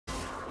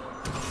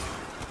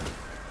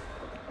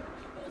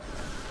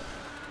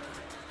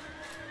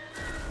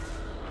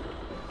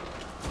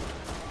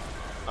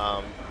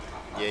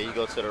Yeah, you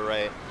go to the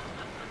right.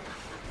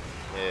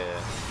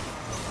 Yeah.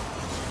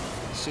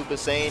 Super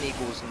Saiyan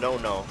equals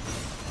no.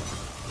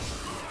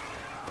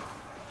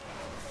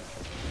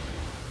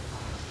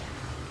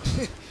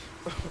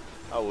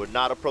 I would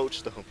not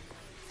approach them.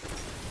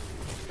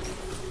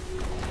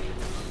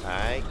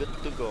 Alright, good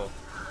to go.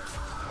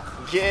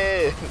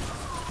 Yeah!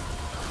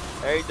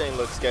 Everything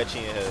looks sketchy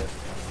in here.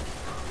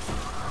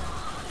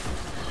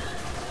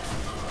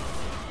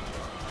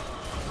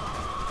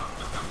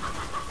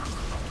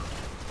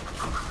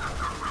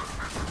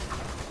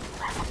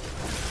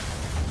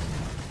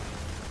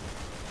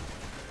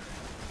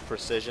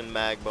 Precision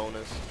mag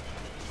bonus.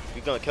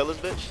 You gonna kill this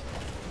bitch?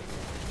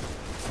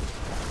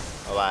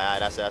 Oh, alright,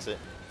 that's it.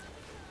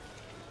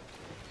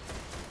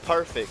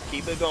 Perfect.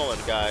 Keep it going,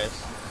 guys.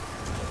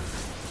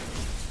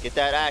 Get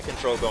that eye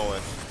control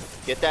going.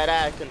 Get that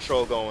eye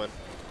control going.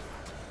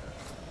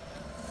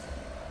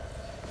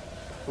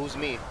 Who's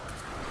me?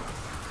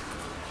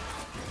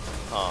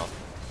 Oh.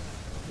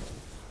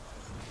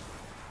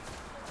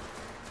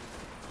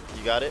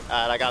 You got it?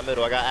 Alright, I got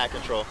middle. I got eye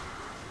control.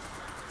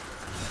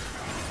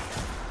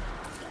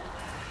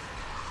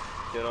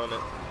 Get on it.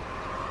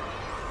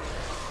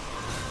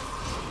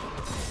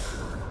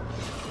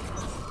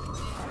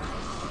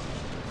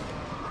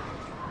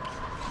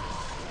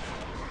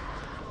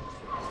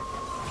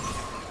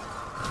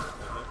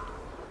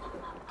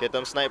 Get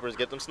them snipers,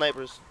 get them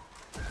snipers.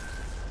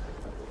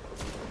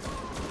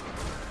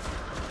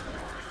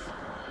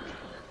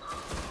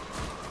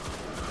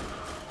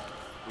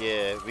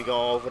 Yeah, we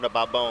gonna open up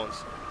our bones.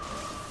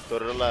 Go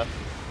to the left.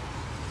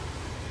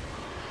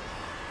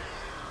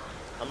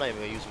 I'm not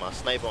even gonna use my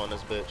sniper on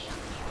this bitch.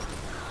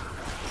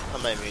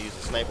 I'm not even gonna use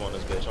the sniper on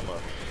this bitch. I'm gonna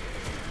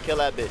kill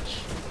that bitch.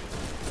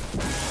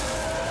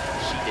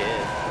 She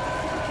dead.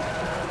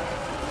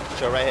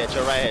 Chill right here,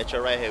 chill right here,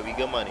 chill right here. We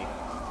good money.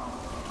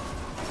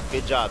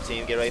 Good job,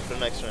 team. Get ready for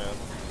the next round.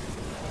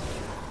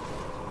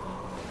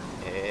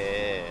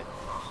 Yeah.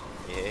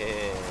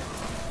 Yeah.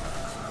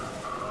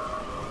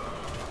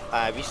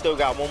 Alright, we still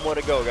got one more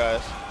to go,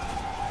 guys.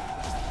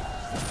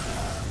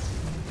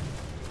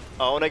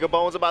 Oh, nigga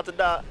Bones about to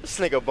die. This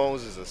nigga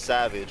Bones is a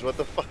savage. What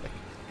the fuck?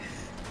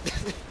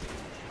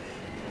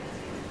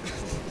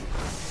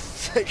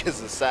 This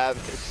nigga's a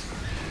savage.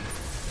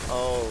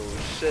 Oh,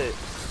 shit.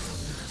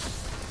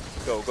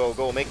 Go, go,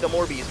 go. Make them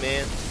Orbeez,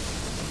 man.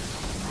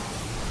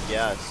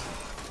 Yes.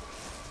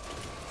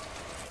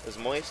 It's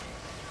moist.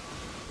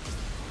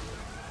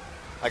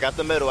 I got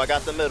the middle. I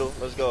got the middle.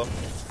 Let's go.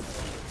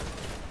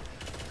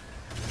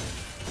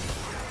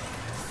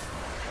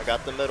 I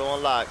got the middle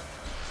on lock.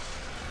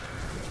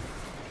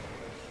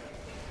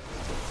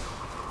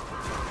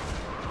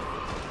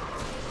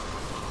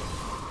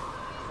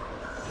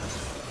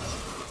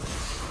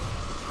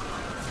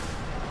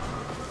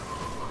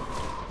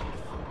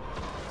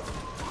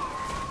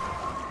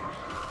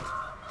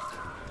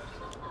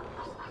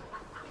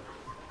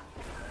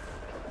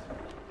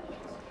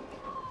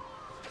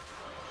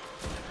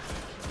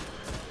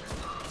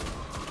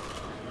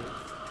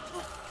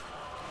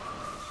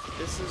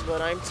 This is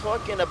what I'm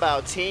talking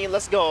about, team.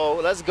 Let's go.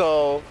 Let's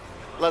go.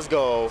 Let's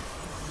go.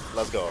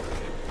 Let's go.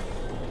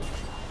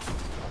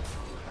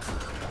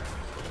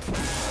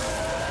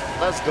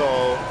 Let's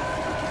go.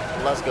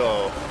 Let's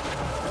go.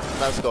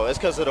 Let's go. It's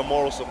because of the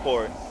moral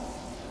support.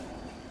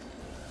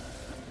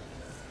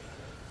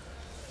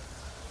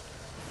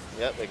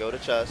 Yep, they go to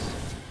chest.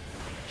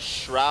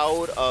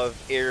 Shroud of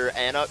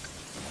Anak.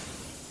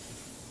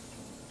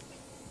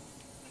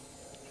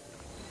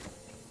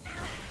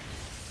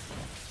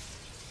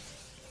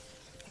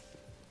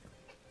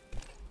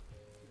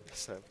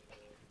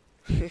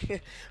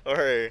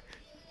 Alright.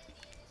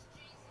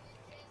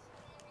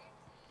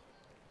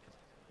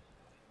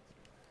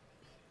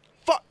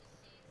 Fuck.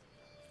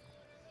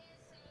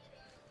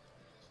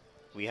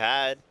 We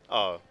had.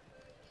 Oh.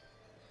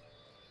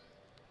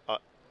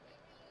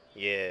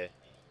 Yeah.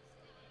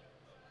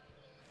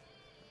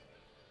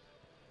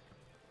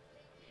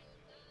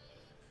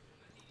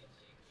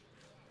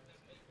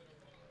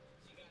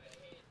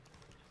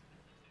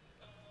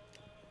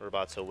 We're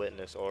about to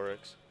witness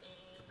Oryx.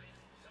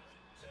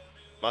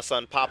 My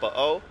son Papa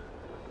O.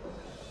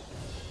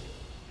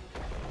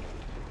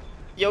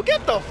 Yo,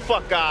 get the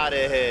fuck out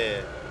of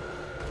here.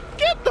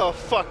 Get the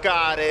fuck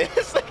out of here.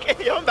 It's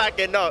like, yo, I'm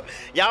backing up.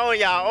 Y'all on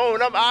y'all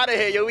own. I'm out of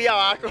here. Yo, we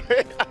out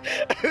awkward.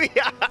 We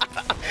out.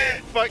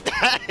 Fuck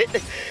that.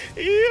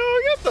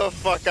 Yo, get the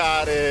fuck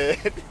out of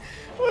here.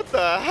 What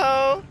the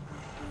hell?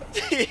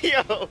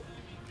 Yo.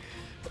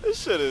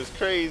 This shit is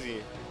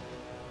crazy.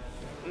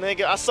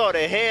 Nigga, I saw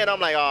the hand.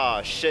 I'm like,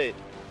 oh, shit.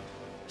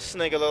 This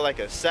nigga look like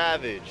a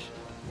savage.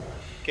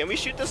 Can we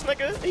shoot this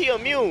nigga? He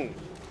immune.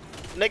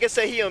 Nigga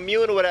say he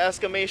immune with an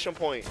exclamation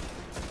point.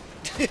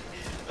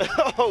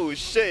 Oh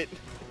shit.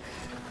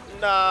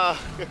 Nah.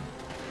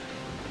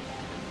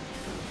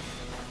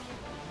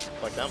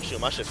 Like I'm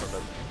shooting my shit from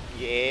the.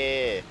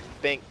 Yeah.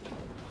 Bink.